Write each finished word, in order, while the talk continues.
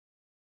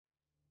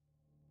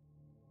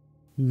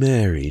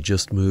Mary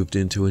just moved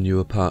into a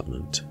new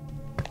apartment.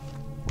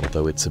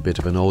 Although it's a bit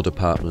of an old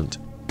apartment,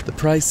 the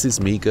price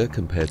is meager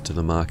compared to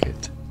the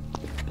market.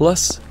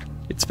 Plus,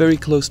 it's very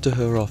close to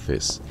her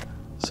office,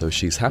 so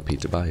she's happy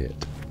to buy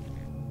it.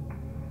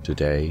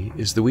 Today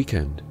is the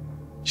weekend.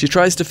 She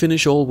tries to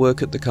finish all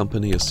work at the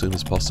company as soon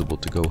as possible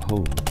to go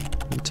home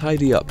and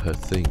tidy up her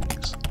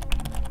things.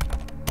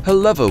 Her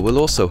lover will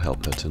also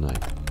help her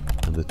tonight,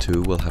 and the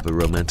two will have a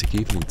romantic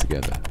evening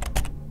together.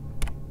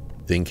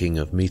 Thinking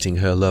of meeting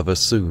her lover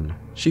soon,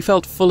 she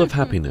felt full of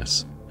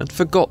happiness and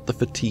forgot the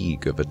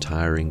fatigue of a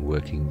tiring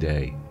working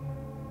day.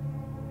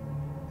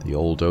 The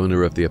old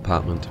owner of the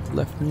apartment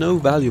left no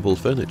valuable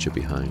furniture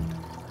behind.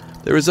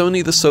 There is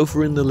only the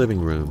sofa in the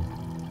living room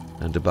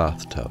and a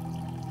bathtub.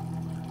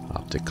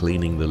 After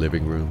cleaning the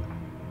living room,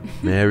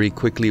 Mary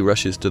quickly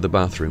rushes to the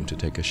bathroom to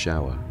take a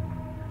shower.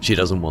 She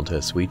doesn't want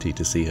her sweetie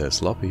to see her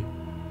sloppy.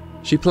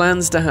 She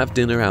plans to have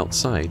dinner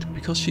outside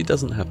because she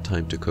doesn't have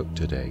time to cook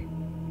today.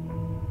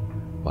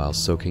 While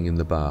soaking in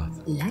the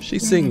bath, she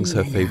sings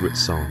her favorite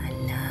song.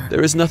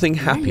 There is nothing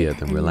happier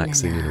than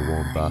relaxing in a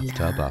warm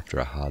bathtub after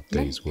a hard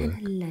day's work.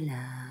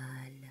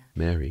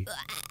 Mary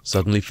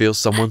suddenly feels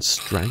someone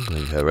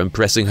strangling her and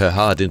pressing her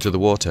hard into the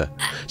water.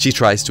 She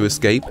tries to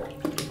escape,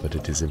 but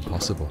it is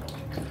impossible.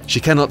 She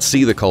cannot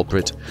see the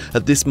culprit.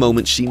 At this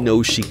moment, she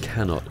knows she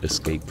cannot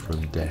escape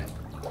from death.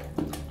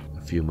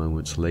 A few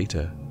moments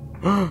later,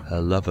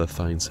 her lover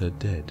finds her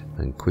dead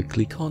and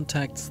quickly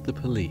contacts the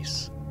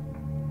police.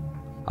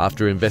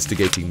 After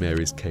investigating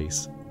Mary's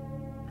case,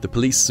 the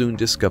police soon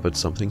discovered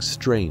something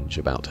strange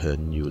about her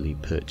newly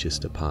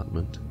purchased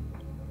apartment.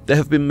 There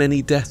have been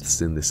many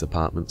deaths in this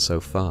apartment so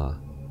far,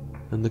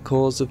 and the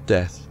cause of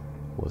death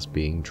was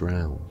being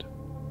drowned.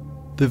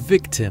 The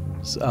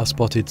victims are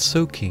spotted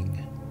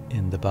soaking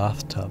in the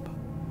bathtub.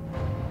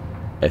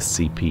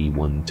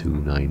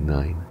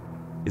 SCP-1299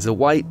 is a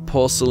white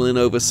porcelain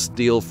over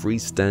steel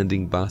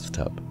freestanding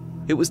bathtub.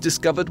 It was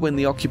discovered when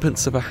the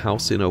occupants of a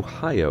house in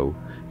Ohio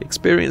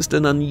experienced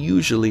an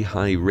unusually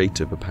high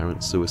rate of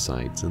apparent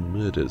suicides and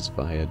murders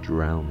via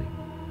drowning.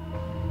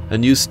 A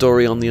news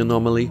story on the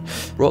anomaly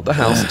brought the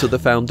house to the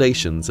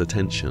Foundation's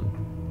attention.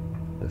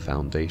 The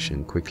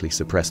Foundation quickly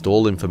suppressed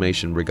all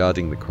information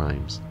regarding the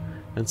crimes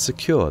and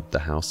secured the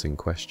house in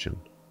question.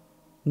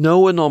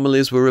 No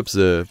anomalies were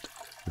observed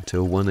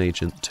until one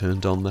agent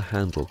turned on the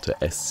handle to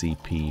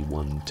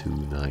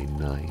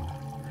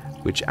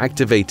SCP-1299, which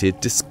activated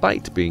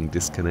despite being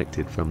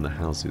disconnected from the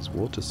house's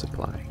water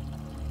supply,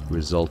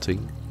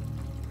 resulting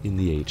in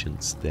the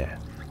agent's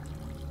death.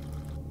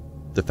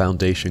 The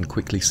Foundation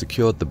quickly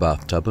secured the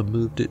bathtub and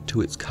moved it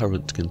to its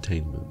current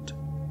containment.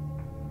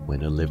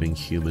 When a living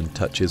human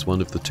touches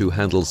one of the two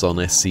handles on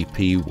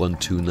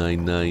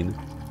SCP-1299,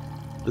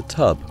 the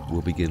tub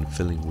will begin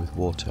filling with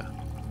water.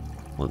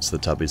 Once the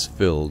tub is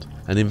filled,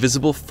 an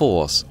invisible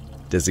force,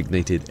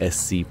 designated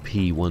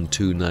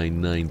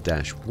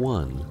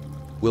SCP-1299-1,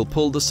 will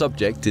pull the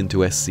subject into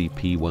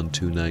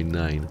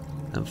SCP-1299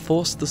 and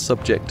force the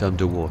subject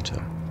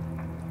underwater.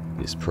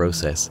 This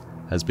process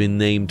has been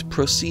named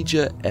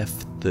Procedure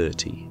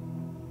F-30.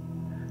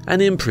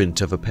 An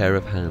imprint of a pair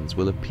of hands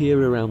will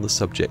appear around the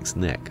subject's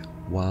neck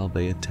while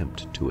they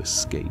attempt to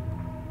escape.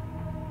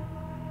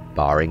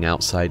 Barring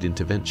outside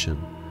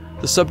intervention,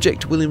 the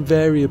subject will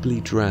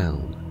invariably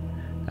drown,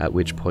 at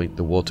which point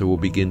the water will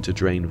begin to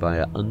drain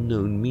via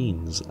unknown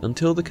means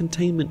until the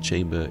containment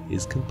chamber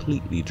is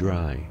completely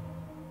dry.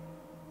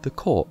 The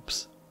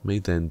corpse may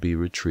then be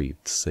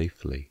retrieved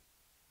safely.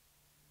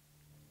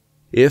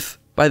 If,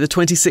 by the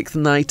 26th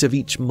night of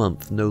each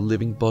month, no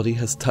living body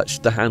has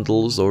touched the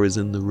handles or is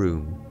in the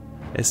room,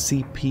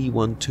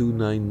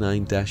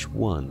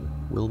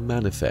 SCP-1299-1 will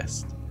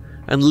manifest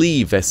and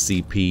leave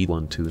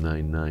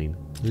SCP-1299,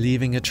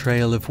 leaving a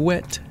trail of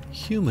wet,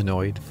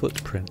 humanoid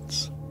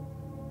footprints.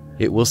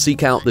 It will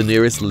seek out the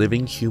nearest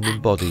living human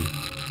body,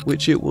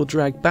 which it will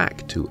drag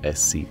back to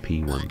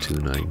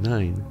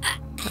SCP-1299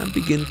 and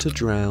begin to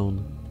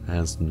drown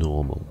as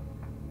normal.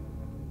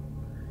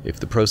 If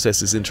the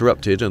process is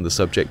interrupted and the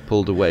subject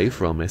pulled away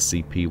from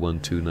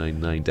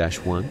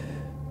SCP-1299-1,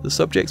 the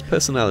subject's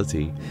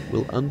personality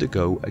will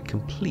undergo a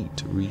complete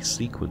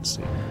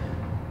resequencing.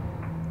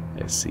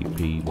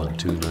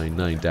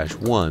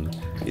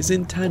 SCP-1299-1 is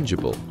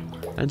intangible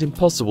and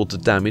impossible to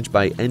damage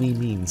by any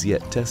means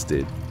yet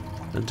tested,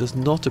 and does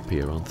not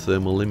appear on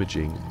thermal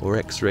imaging or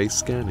X-ray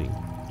scanning.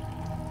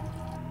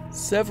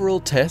 Several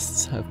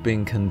tests have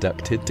been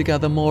conducted to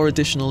gather more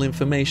additional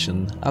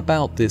information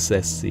about this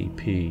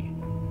SCP.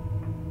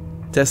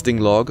 Testing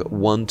log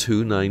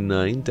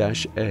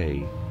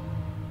 1299-A.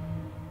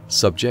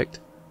 Subject: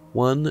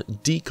 1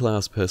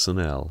 D-Class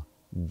personnel,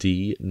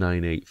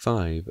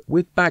 D985,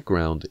 with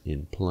background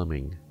in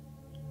plumbing.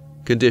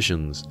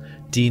 Conditions: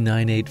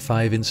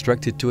 D985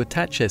 instructed to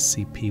attach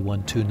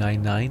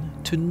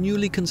SCP-1299 to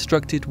newly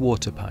constructed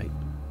water pipe.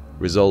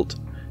 Result: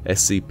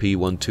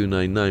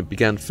 SCP-1299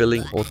 began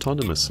filling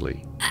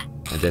autonomously,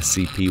 and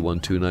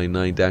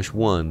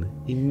SCP-1299-1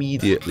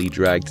 immediately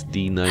dragged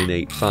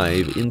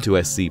D985 into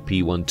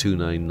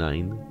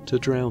SCP-1299 to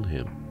drown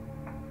him.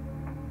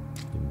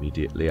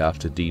 immediately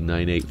after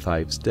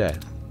D985's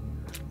death.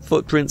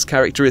 Footprints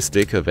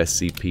characteristic of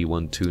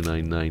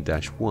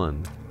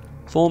SCP-1299-1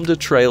 formed a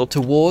trail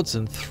towards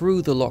and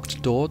through the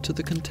locked door to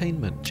the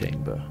containment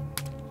chamber.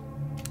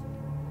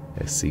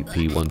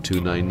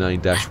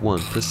 SCP-1299-1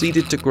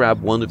 proceeded to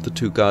grab one of the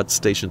two guards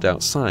stationed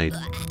outside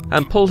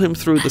and pull him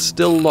through the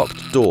still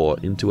locked door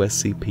into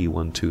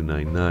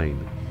SCP-1299.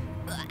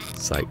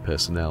 Site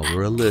personnel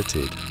were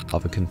alerted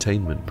of a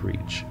containment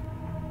breach.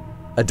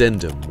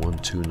 Addendum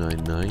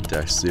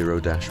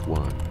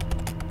 1299-0-1.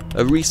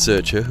 A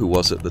researcher who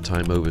was at the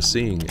time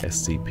overseeing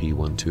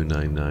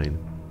SCP-1299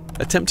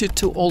 attempted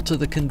to alter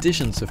the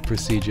conditions of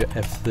Procedure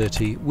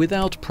F-30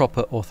 without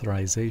proper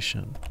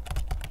authorization.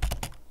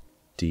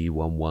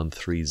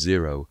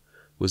 D-1130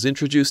 was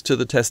introduced to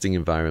the testing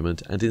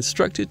environment and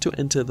instructed to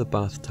enter the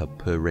bathtub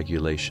per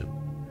regulation.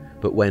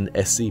 But when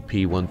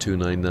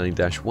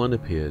SCP-1299-1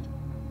 appeared,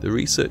 the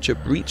researcher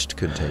breached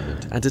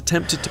containment and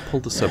attempted to pull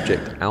the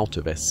subject out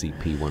of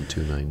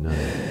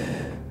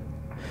SCP-1299.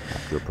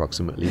 After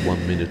approximately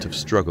 1 minute of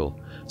struggle,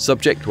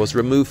 subject was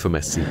removed from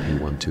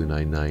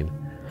SCP-1299,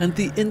 and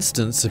the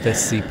instance of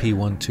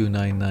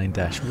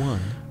SCP-1299-1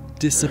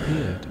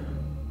 disappeared.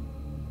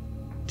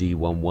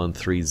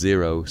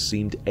 D-1130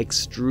 seemed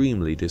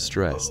extremely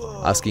distressed,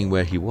 asking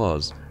where he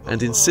was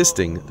and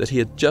insisting that he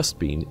had just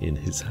been in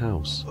his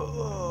house.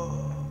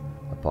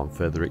 Upon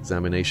further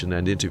examination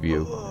and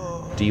interview,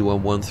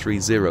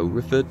 D-1130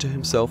 referred to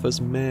himself as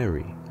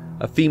Mary,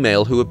 a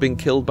female who had been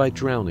killed by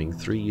drowning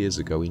 3 years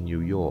ago in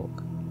New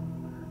York.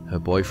 Her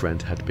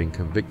boyfriend had been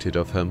convicted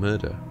of her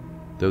murder,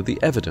 though the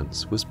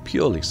evidence was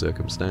purely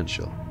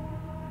circumstantial.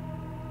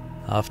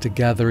 After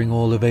gathering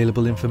all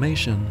available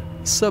information,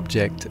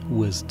 subject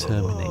was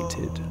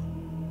terminated.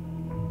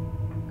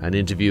 An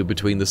interview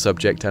between the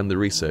subject and the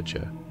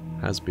researcher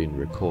has been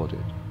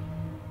recorded.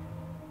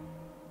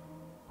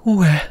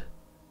 Where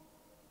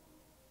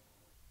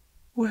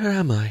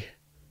am I?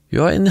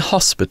 You are in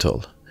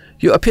hospital.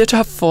 You appear to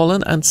have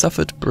fallen and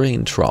suffered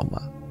brain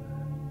trauma.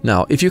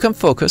 Now, if you can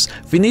focus,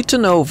 we need to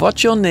know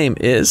what your name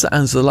is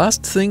and the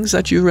last things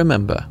that you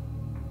remember.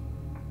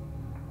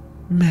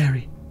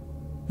 Mary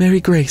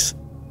Grace.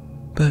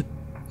 But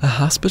a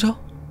hospital?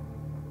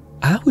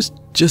 I was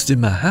just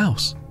in my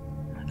house.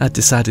 I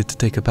decided to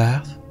take a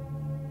bath.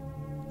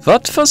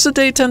 What was the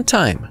date and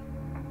time?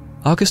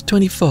 August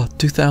 24th,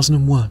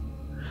 2001.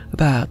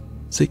 About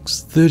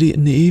 6:30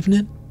 in the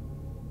evening.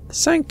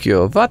 Thank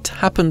you. What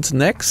happened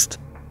next?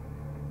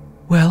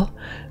 Well,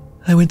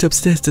 I went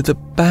upstairs to the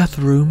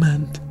bathroom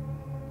and...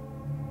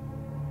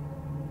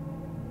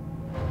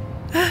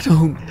 I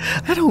don't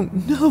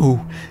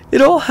know.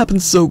 It all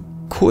happened so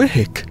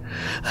quick.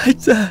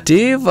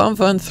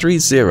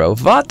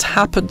 D-1130, what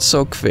happened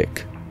so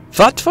quick?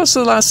 What was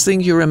the last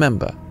thing you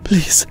remember?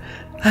 Please,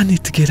 I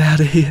need to get out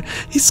of here.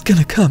 He's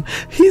gonna come.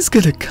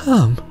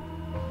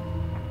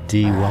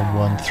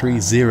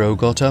 D-1130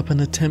 got up and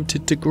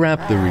attempted to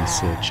grab the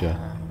researcher,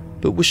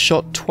 but was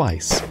shot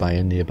twice by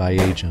a nearby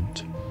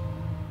agent.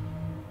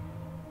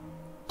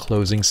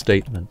 Closing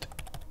statement.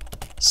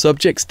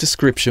 Subject's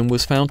description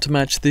was found to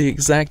match the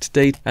exact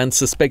date and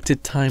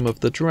suspected time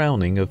of the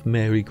drowning of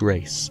Mary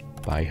Grace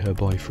by her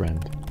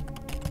boyfriend.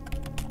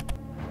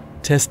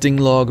 Testing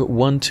log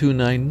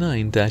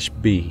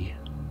 1299-B.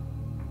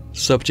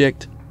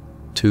 Subject: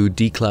 2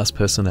 D-Class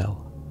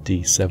personnel,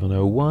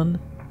 D-701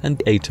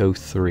 and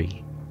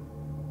 803.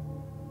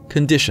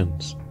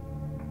 Conditions: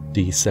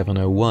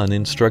 D-701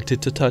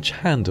 instructed to touch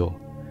handle,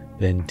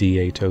 then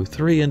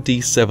D-803 and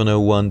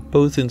D-701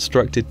 both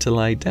instructed to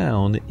lie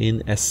down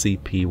in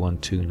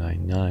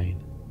SCP-1299.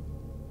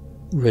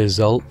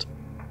 Result: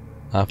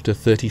 after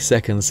 30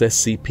 seconds,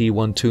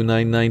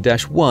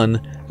 SCP-1299-1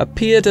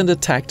 appeared and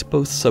attacked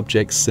both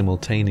subjects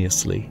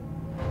simultaneously.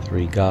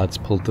 3 guards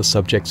pulled the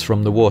subjects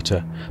from the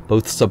water.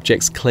 Both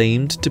subjects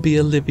claimed to be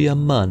Olivia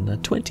Munn, a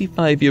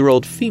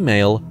 25-year-old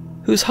female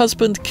whose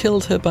husband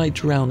killed her by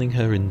drowning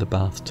her in the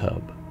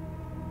bathtub.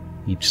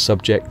 Each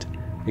subject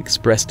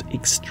expressed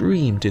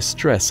extreme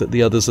distress at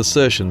the other's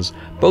assertions.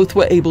 Both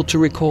were able to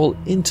recall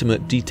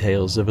intimate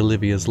details of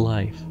Olivia's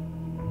life.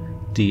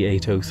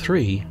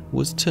 D-803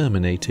 was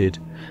terminated,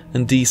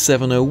 and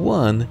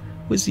D-701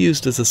 was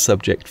used as a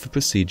subject for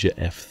Procedure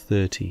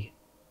F-30.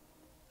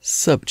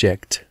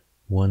 Subject: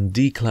 1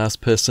 D-Class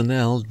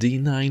personnel,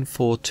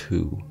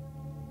 D-942.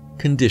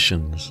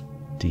 Conditions: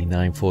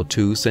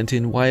 D-942 sent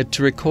in wired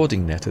to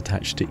recording net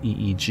attached to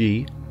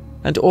EEG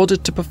and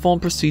ordered to perform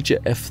Procedure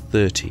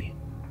F-30.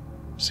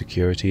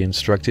 Security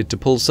instructed to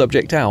pull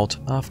subject out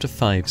after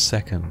 5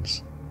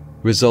 seconds.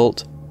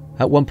 Result: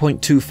 at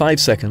 1.25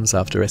 seconds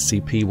after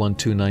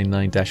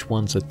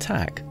SCP-1299-1's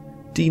attack,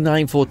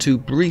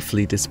 D-942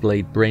 briefly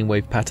displayed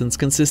brainwave patterns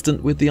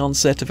consistent with the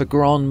onset of a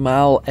grand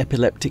mal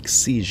epileptic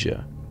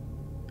seizure,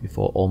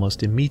 before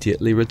almost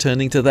immediately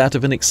returning to that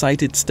of an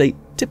excited state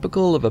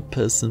typical of a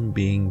person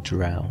being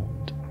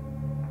drowned.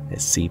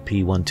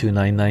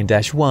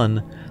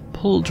 SCP-1299-1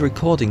 pulled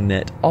recording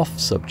net off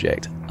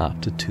subject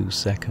after 2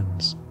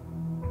 seconds.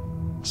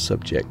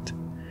 Subject: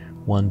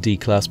 1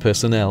 D-Class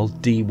personnel,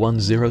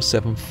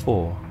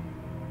 D-1074.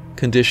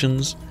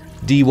 Conditions: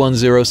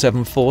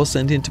 D1074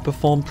 sent in to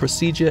perform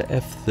Procedure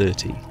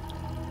F30.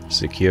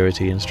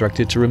 Security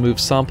instructed to remove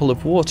sample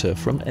of water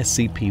from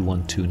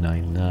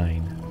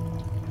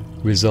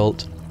SCP-1299.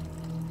 Result: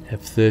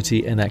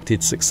 F30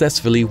 enacted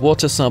successfully,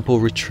 water sample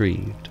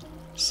retrieved.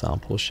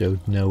 Sample showed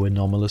no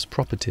anomalous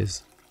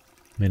properties.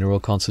 Mineral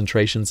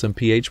concentrations and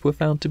pH were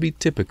found to be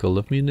typical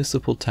of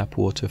municipal tap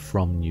water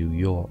from New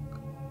York.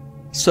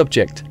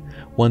 Subject: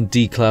 1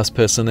 D-Class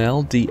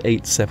personnel,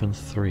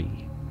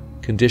 D873.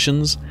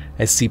 Conditions: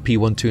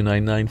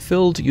 SCP-1299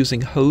 filled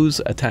using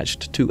hose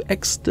attached to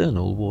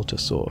external water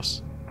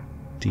source.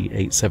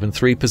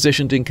 D873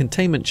 positioned in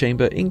containment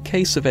chamber in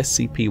case of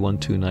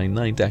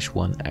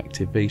SCP-1299-1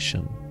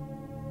 activation.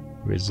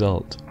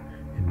 Result: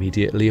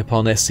 immediately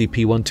upon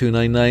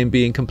SCP-1299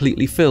 being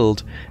completely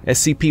filled,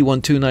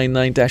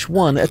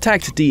 SCP-1299-1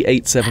 attacked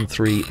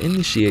D873,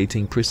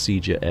 initiating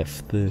Procedure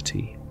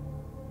F30.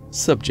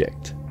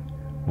 Subject: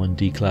 1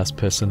 D-Class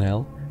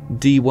personnel,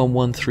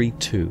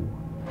 D1132.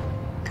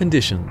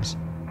 Conditions: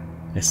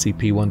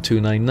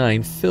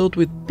 SCP-1299 filled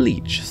with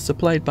bleach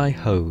supplied by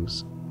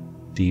hose.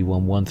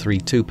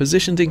 D1132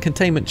 positioned in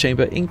containment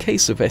chamber in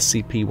case of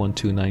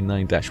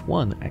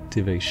SCP-1299-1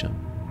 activation.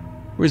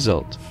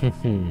 Result: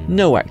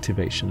 no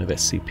activation of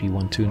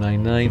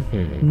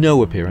SCP-1299,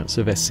 no appearance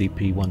of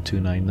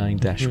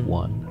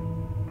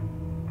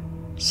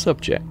SCP-1299-1.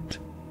 Subject: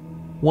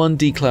 1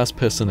 D-Class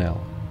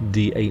personnel,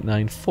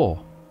 D894.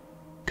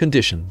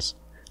 Conditions: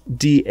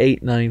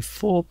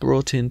 D894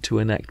 brought in to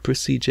enact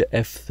Procedure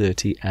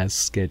F30 as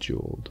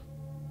scheduled.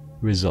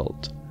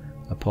 Result: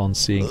 upon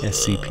seeing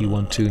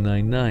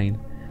SCP-1299,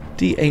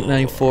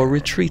 D894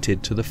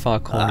 retreated to the far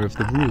corner of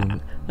the room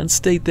and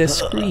stayed there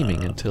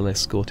screaming until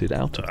escorted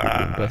out of the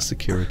room by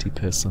security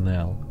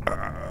personnel.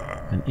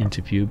 An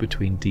interview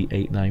between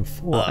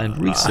D894 and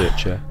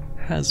researcher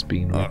has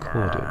been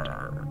recorded.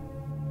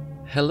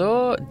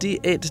 Hello,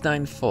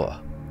 D894.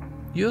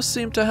 You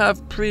seem to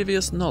have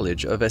previous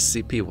knowledge of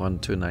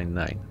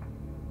SCP-1299.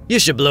 You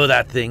should blow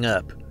that thing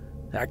up.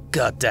 That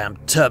goddamn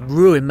tub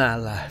ruined my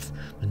life.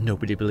 And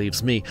nobody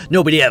believes me.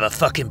 Nobody ever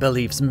fucking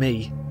believes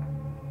me.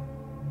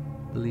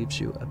 Believes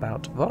you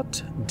about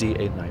what,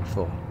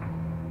 D894?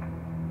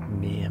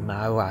 Me and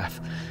my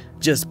wife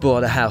just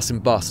bought a house in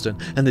Boston,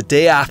 and the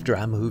day after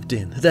I moved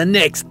in, the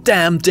next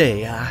damn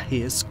day, I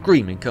hear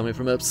screaming coming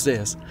from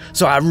upstairs.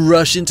 So I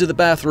rush into the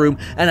bathroom,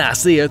 and I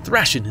see her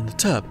thrashing in the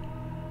tub.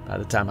 By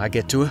the time I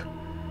get to her,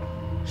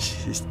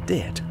 she's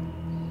dead.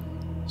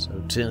 So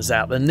it turns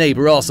out the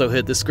neighbor also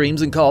heard the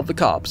screams and called the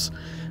cops.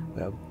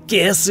 Well,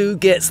 guess who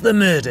gets the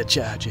murder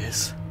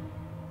charges?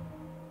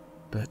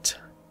 But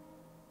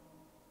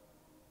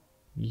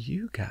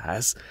you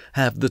guys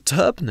have the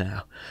tub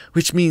now,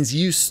 which means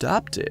you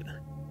stopped it.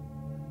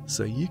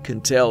 So you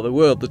can tell the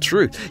world the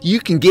truth. You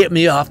can get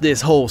me off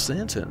this whole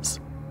sentence.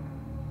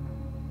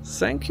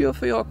 Thank you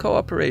for your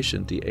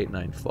cooperation,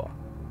 D894.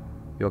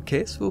 Your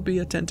case will be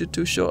attended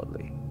to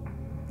shortly.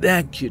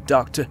 Thank you,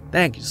 Doctor.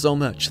 Thank you so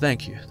much.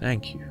 Thank you.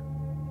 Thank you.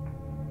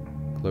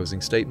 Closing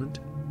statement.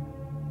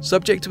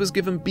 Subject was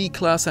given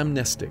B-class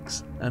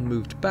amnestics and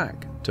moved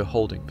back to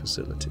holding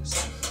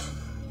facilities.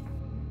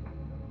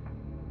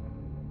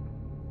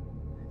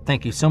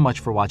 Thank you so much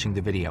for watching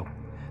the video.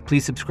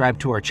 Please subscribe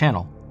to our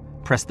channel,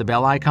 press the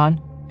bell icon,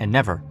 and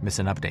never miss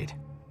an update.